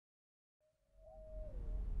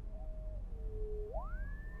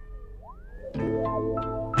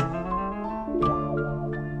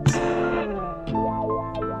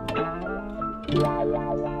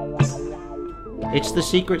It's the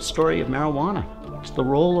secret story of marijuana. It's the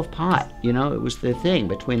role of pot. You know, it was the thing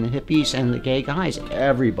between the hippies and the gay guys.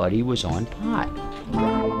 Everybody was on pot.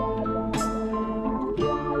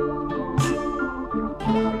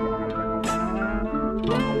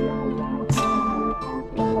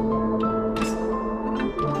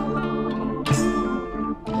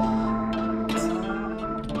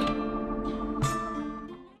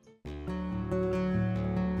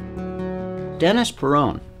 Dennis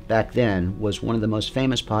Peron, back then, was one of the most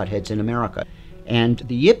famous potheads in America. And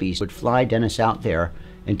the yippies would fly Dennis out there,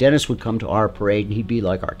 and Dennis would come to our parade, and he'd be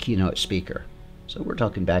like our keynote speaker. So we're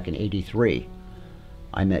talking back in '83.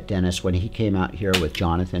 I met Dennis when he came out here with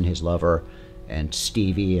Jonathan, his lover, and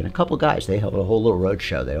Stevie, and a couple guys. They held a whole little road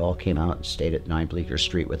show. They all came out and stayed at 9 Bleecker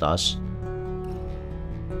Street with us.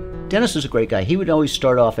 Dennis was a great guy. He would always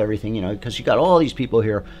start off everything, you know, because you got all these people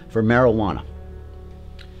here for marijuana.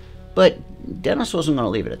 But Dennis wasn't going to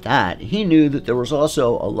leave it at that. He knew that there was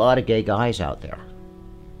also a lot of gay guys out there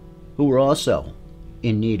who were also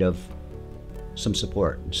in need of some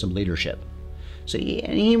support and some leadership. So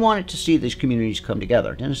he wanted to see these communities come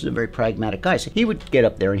together. Dennis is a very pragmatic guy. So he would get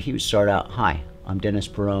up there and he would start out, "Hi, I'm Dennis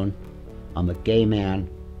Peron. I'm a gay man.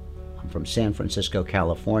 I'm from San Francisco,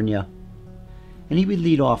 California." And he would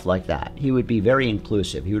lead off like that. He would be very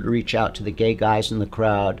inclusive. He would reach out to the gay guys in the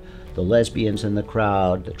crowd, the lesbians in the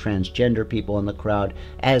crowd, the transgender people in the crowd,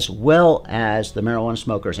 as well as the marijuana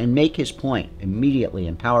smokers, and make his point immediately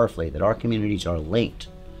and powerfully that our communities are linked,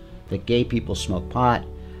 that gay people smoke pot,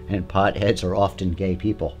 and potheads are often gay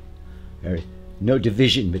people. There's no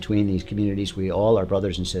division between these communities. We all are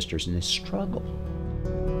brothers and sisters in this struggle.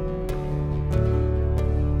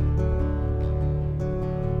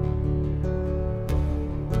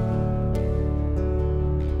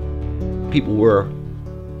 People were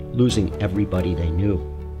losing everybody they knew.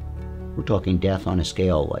 We're talking death on a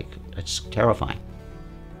scale like, that's terrifying.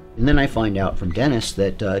 And then I find out from Dennis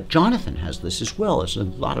that Jonathan has this as well as a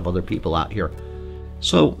lot of other people out here.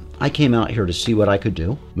 So I came out here to see what I could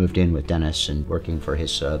do. Moved in with Dennis and working for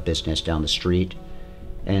his business down the street,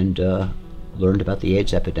 and learned about the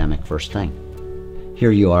AIDS epidemic first thing.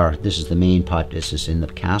 Here you are, this is the main pot, this is in the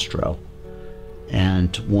Castro.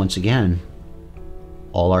 And once again,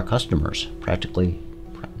 all our customers, practically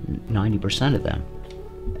 90% of them,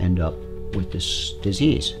 end up with this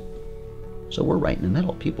disease. So we're right in the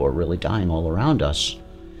middle. People are really dying all around us.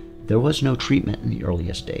 There was no treatment in the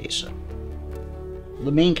earliest days.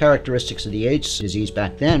 The main characteristics of the AIDS disease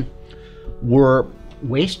back then were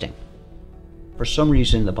wasting. For some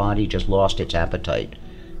reason, the body just lost its appetite.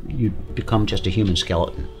 You'd become just a human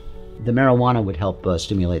skeleton. The marijuana would help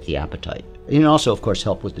stimulate the appetite. And also, of course,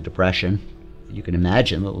 help with the depression. You can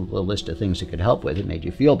imagine the list of things it could help with. It made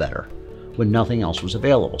you feel better when nothing else was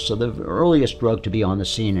available. So the earliest drug to be on the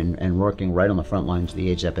scene and working right on the front lines of the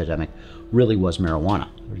AIDS epidemic really was marijuana.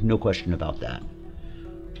 There's no question about that.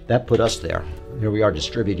 That put us there. Here we are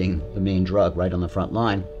distributing the main drug right on the front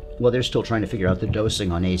line. Well, they're still trying to figure out the dosing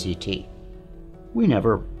on AZT. We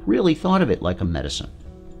never really thought of it like a medicine.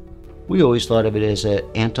 We always thought of it as an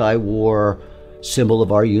anti-war symbol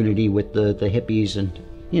of our unity with the hippies and,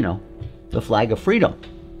 you know, the flag of freedom.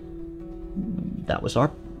 That was our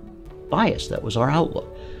bias, that was our outlook.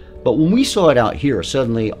 But when we saw it out here,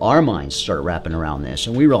 suddenly our minds started wrapping around this,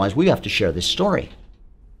 and we realized we have to share this story.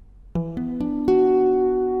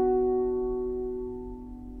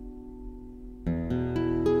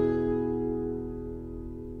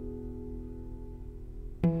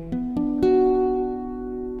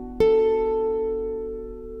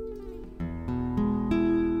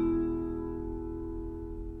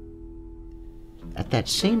 At that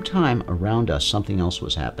same time around us, something else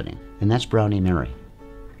was happening, and that's Brownie Mary.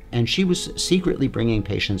 And she was secretly bringing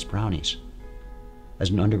patients brownies as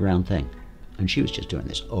an underground thing. And she was just doing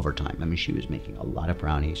this overtime. I mean, she was making a lot of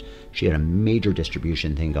brownies. She had a major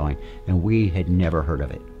distribution thing going, and we had never heard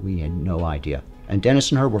of it. We had no idea. And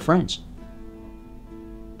Dennis and her were friends.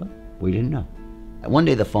 But we didn't know. And one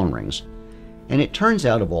day the phone rings, and it turns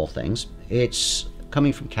out, of all things, it's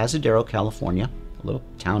coming from Cazadero, California, a little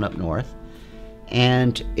town up north.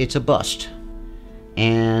 And it's a bust.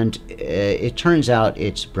 And it turns out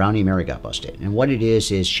it's Brownie Mary got busted. And what it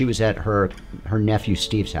is she was at her nephew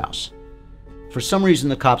Steve's house. For some reason,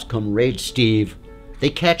 the cops come raid Steve. They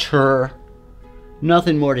catch her.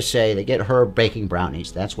 Nothing more to say. They get her baking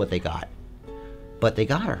brownies. That's what they got. But they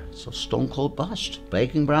got her. So stone cold bust.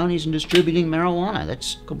 Baking brownies and distributing marijuana.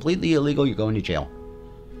 That's completely illegal. You're going to jail.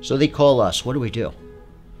 So they call us. What do we do?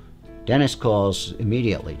 Dennis calls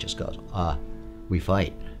immediately. Just goes, we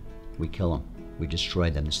fight. We kill them. We destroy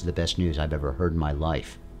them. This is the best news I've ever heard in my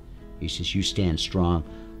life. He says, you stand strong.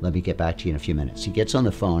 Let me get back to you in a few minutes. He gets on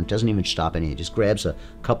the phone, doesn't even stop anything, just grabs a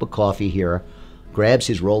cup of coffee here, grabs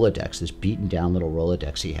his Rolodex, this beaten down little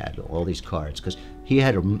Rolodex he had, all these cards, because he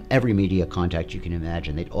had every media contact you can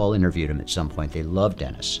imagine. They'd all interviewed him at some point. They loved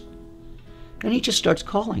Dennis. And he just starts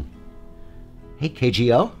calling. Hey,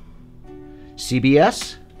 KGO?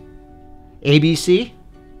 CBS? ABC?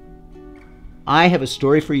 I have a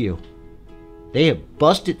story for you. They have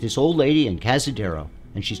busted this old lady in Cazadero,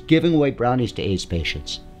 and she's giving away brownies to AIDS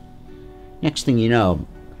patients. Next thing you know,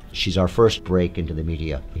 she's our first break into the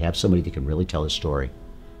media. We have somebody that can really tell a story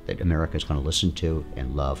that America's going to listen to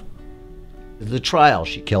and love. The trial,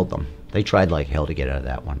 she killed them. They tried like hell to get out of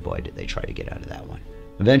that one. Boy, did they try to get out of that one.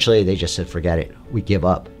 Eventually, they just said, forget it. We give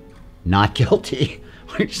up. Not guilty.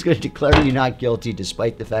 We're just going to declare you not guilty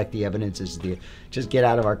despite the fact the evidence is there. Just get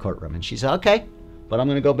out of our courtroom. And she said, okay, but I'm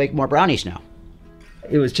going to go bake more brownies now.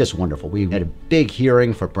 It was just wonderful. We had a big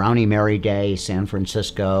hearing for Brownie Mary Day, San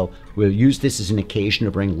Francisco. We'll use this as an occasion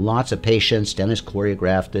to bring lots of patients. Dennis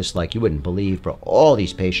choreographed this like you wouldn't believe, but all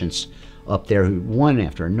these patients up there who one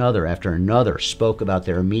after another spoke about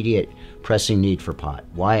their immediate pressing need for pot.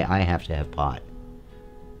 Why I have to have pot.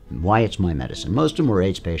 Why it's my medicine. Most of them were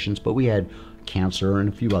AIDS patients, but we had cancer and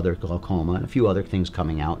a few other glaucoma and a few other things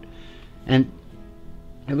coming out. And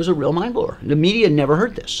it was a real mind blower. The media never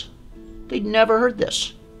heard this. They'd never heard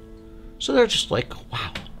this. So they're just like,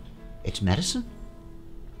 wow, it's medicine?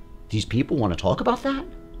 These people want to talk about that?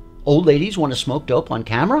 Old ladies want to smoke dope on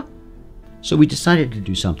camera? So we decided to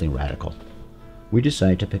do something radical. We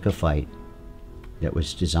decided to pick a fight that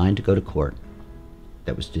was designed to go to court,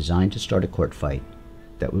 that was designed to start a court fight,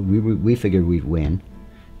 that we figured we'd win,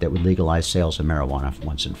 that would legalize sales of marijuana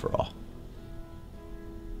once and for all.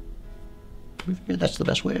 We figured that's the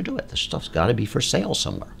best way to do it. This stuff's got to be for sale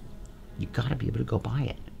somewhere. You got to be able to go buy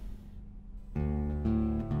it.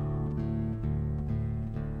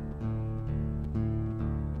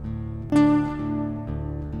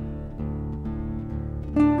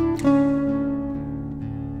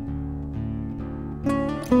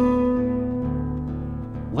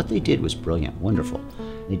 What they did was brilliant, wonderful.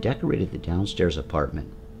 They decorated the downstairs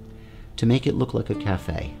apartment to make it look like a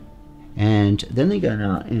cafe. And then they got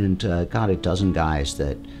out and got a dozen guys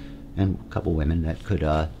that, and a couple women that could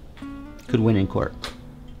win in court.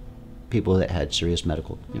 People that had serious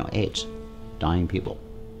medical, AIDS, dying people,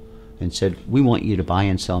 and said, we want you to buy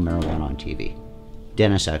and sell marijuana on TV.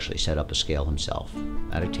 Dennis actually set up a scale himself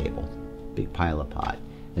at a table, big pile of pot.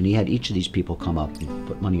 And he had each of these people come up and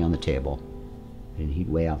put money on the table, and he'd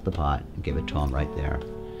weigh out the pot and give it to them right there.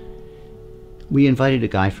 We invited a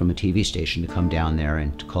guy from a TV station to come down there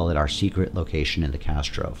and to call it our secret location in the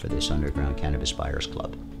Castro for this underground cannabis buyers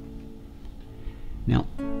club. Now,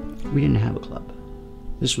 we didn't have a club.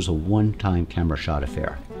 This was a one-time camera shot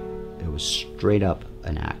affair. It was straight up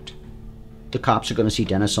an act. The cops are going to see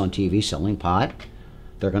Dennis on TV selling pot.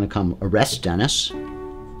 They're going to come arrest Dennis.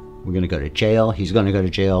 We're going to go to jail. He's going to go to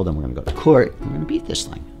jail. Then we're going to go to court. We're going to beat this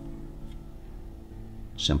thing.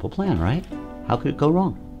 Simple plan, right? How could it go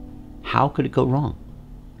wrong? How could it go wrong?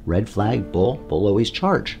 Red flag, bull always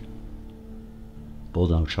charge. Bull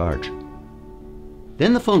don't charge.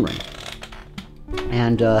 Then the phone rang.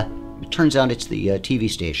 And it turns out it's the TV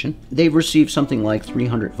station. They've received something like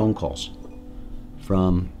 300 phone calls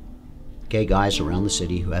from gay guys around the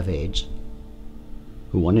city who have AIDS,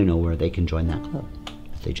 who want to know where they can join that club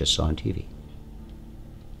that they just saw on TV.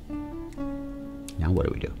 Now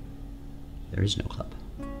what do? There is no club.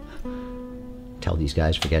 Tell these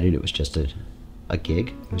guys, forget it, it was just a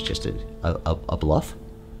gig. It was just a bluff.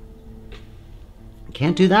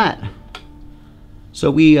 Can't do that. So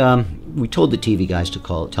we told the TV guys to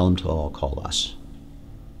tell them to all call us.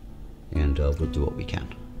 And we'll do what we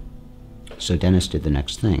can. So Dennis did the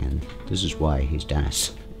next thing, and this is why he's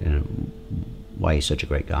Dennis, and why he's such a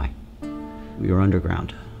great guy. We were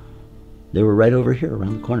underground. They were right over here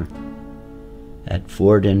around the corner at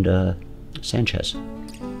Ford and Sanchez,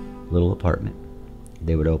 little apartment.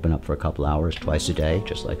 They would open up for a couple hours twice a day,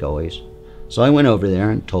 just like always. So I went over there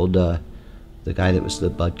and told the guy that was the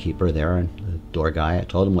bud keeper there and the door guy, I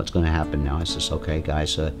told him what's going to happen now. I says, okay,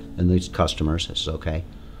 guys, and these customers, I says, okay,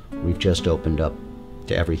 we've just opened up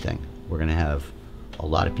to everything. We're going to have a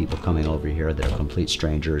lot of people coming over here that are complete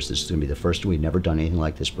strangers. This is going to be the first time. We've never done anything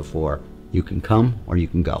like this before. You can come or you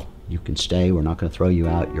can go. You can stay. We're not going to throw you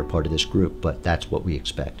out. You're part of this group, but that's what we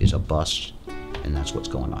expect is a bust, and that's what's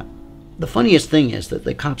going on. The funniest thing is that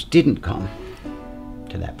the cops didn't come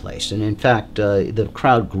to that place. And in fact, the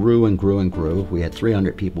crowd grew and grew and grew. We had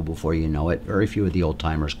 300 people before you know it. Very few of the old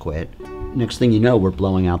timers quit. Next thing you know, we're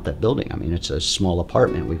blowing out that building. I mean, it's a small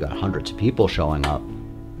apartment. We've got hundreds of people showing up.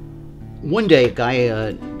 One day, a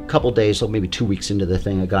guy couple days, or maybe 2 weeks into the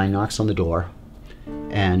thing, a guy knocks on the door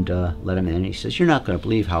and let him in. And he says, "You're not going to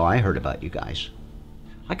believe how I heard about you guys.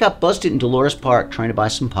 I got busted in Dolores Park trying to buy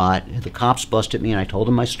some pot. The cops busted me, and I told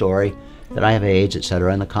them my story, that I have AIDS,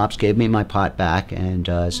 etc. And the cops gave me my pot back and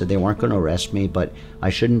said they weren't going to arrest me, but I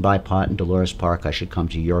shouldn't buy pot in Dolores Park. I should come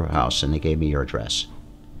to your house, and they gave me your address."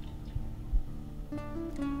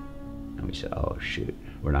 And we said, "Oh, shoot,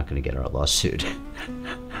 we're not going to get our lawsuit.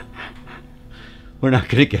 We're not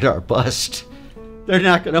going to get our bust. They're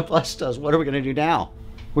not going to bust us. What are we going to do now?"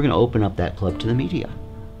 We're going to open up that club to the media.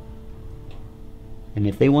 And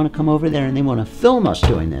if they want to come over there and they want to film us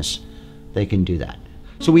doing this, they can do that.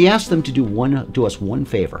 So we asked them to do us one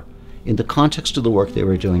favor. In the context of the work they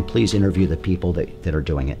were doing, please interview the people that are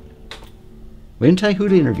doing it. We didn't tell you who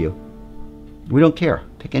to interview. We don't care.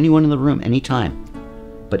 Pick anyone in the room, anytime.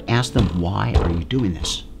 But ask them, why are you doing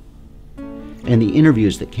this? And the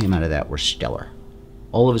interviews that came out of that were stellar.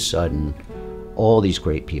 All of a sudden, all these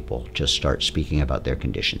great people just start speaking about their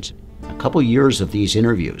conditions. A couple years of these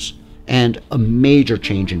interviews, and a major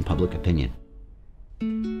change in public opinion.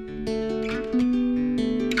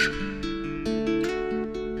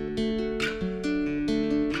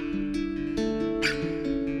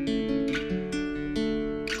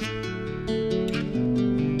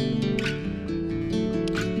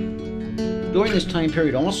 During this time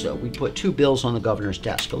period also, we put 2 bills on the governor's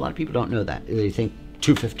desk. A lot of people don't know that. They think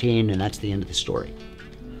 215 and that's the end of the story.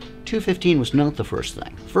 215 was not the first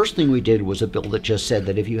thing. The first thing we did was a bill that just said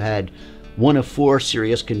that if you had one of 4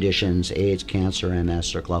 serious conditions, AIDS, cancer,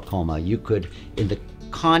 MS, or glaucoma, you could, in the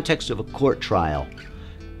context of a court trial,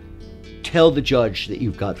 tell the judge that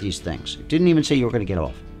you've got these things. It didn't even say you were going to get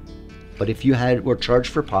off. But if you were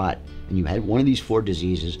charged for pot and you had one of these 4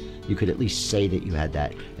 diseases, you could at least say that you had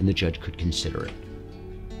that and the judge could consider it.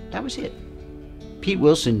 That was it. Pete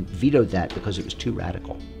Wilson vetoed that because it was too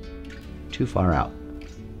radical, too far out.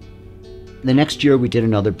 The next year we did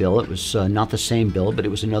another bill. It was not the same bill, but it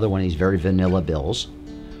was another one of these very vanilla bills.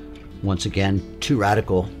 Once again, too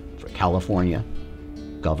radical for California.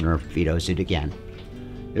 Governor vetoes it again.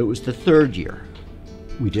 It was the 3rd year.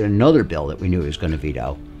 We did another bill that we knew he was going to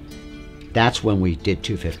veto. That's when we did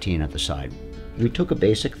 215 at the side. We took a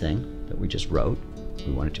basic thing that we just wrote.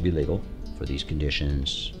 We want it to be legal for these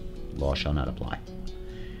conditions. Law shall not apply.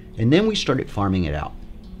 And then we started farming it out.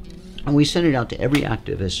 And we sent it out to every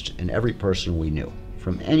activist and every person we knew,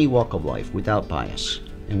 from any walk of life, without bias.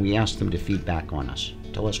 And we asked them to feed back on us.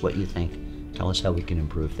 Tell us what you think. Tell us how we can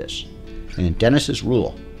improve this. And Dennis's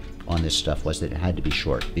rule on this stuff was that it had to be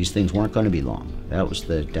short. These things weren't going to be long. That was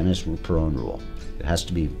the Dennis Peron rule. It has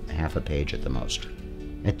to be half a page at the most.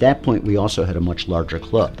 At that point, we also had a much larger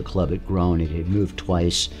club. The club had grown. It had moved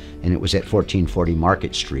twice, and it was at 1440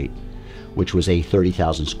 Market Street, which was a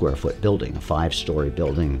 30,000 square foot building, a 5-story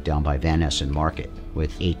building down by Van Ness and Market,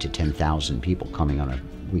 with 8,000 to 10,000 people coming on a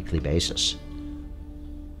weekly basis.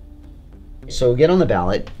 So we get on the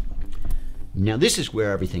ballot. Now this is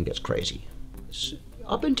where everything gets crazy.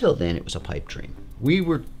 Up until then, it was a pipe dream. We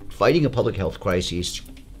were fighting a public health crisis,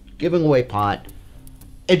 giving away pot,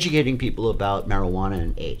 educating people about marijuana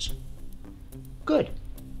and AIDS. Good.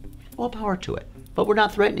 All power to it. But we're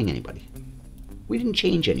not threatening anybody. We didn't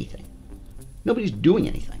change anything. Nobody's doing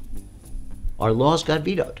anything. Our laws got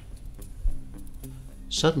vetoed.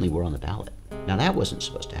 Suddenly we're on the ballot. Now that wasn't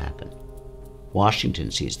supposed to happen.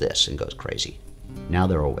 Washington sees this and goes crazy. Now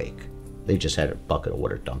they're awake. They just had a bucket of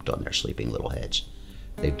water dumped on their sleeping little heads.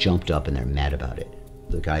 They've jumped up and they're mad about it.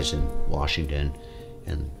 The guys in Washington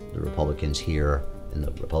and the Republicans here in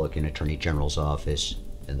the Republican Attorney General's office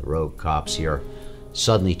and the rogue cops here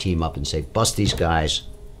suddenly team up and say, bust these guys,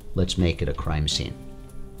 let's make it a crime scene.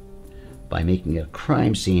 By making it a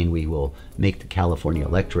crime scene, we will make the California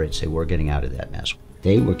electorate say we're getting out of that mess.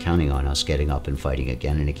 They were counting on us getting up and fighting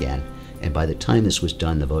again and again, and by the time this was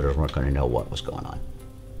done, the voters weren't going to know what was going on.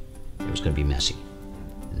 It was going to be messy,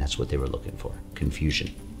 and that's what they were looking for,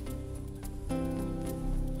 confusion.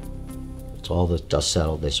 It's all the dust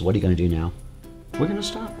settled. They said, what are you going to do now? We're going to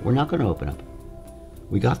stop. We're not going to open up.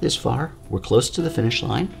 We got this far. We're close to the finish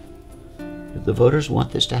line. If the voters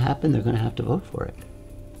want this to happen, they're going to have to vote for it.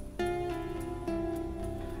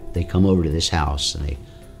 They come over to this house and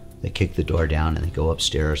they kick the door down and they go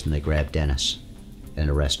upstairs and they grab Dennis and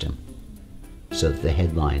arrest him. So that the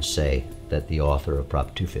headlines say that the author of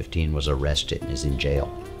Prop 215 was arrested and is in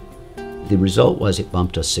jail. The result was it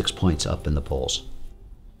bumped us 6 points up in the polls.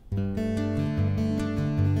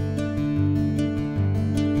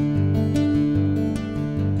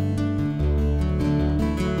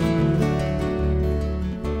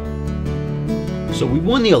 So we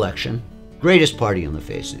won the election, Greatest party on the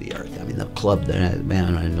face of the earth. I mean, the club,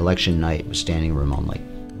 man, on an election night was standing room on, like,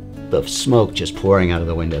 the smoke just pouring out of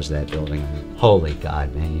the windows of that building. I mean, holy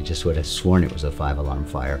God, man, you just would have sworn it was a 5-alarm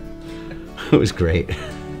fire. It was great.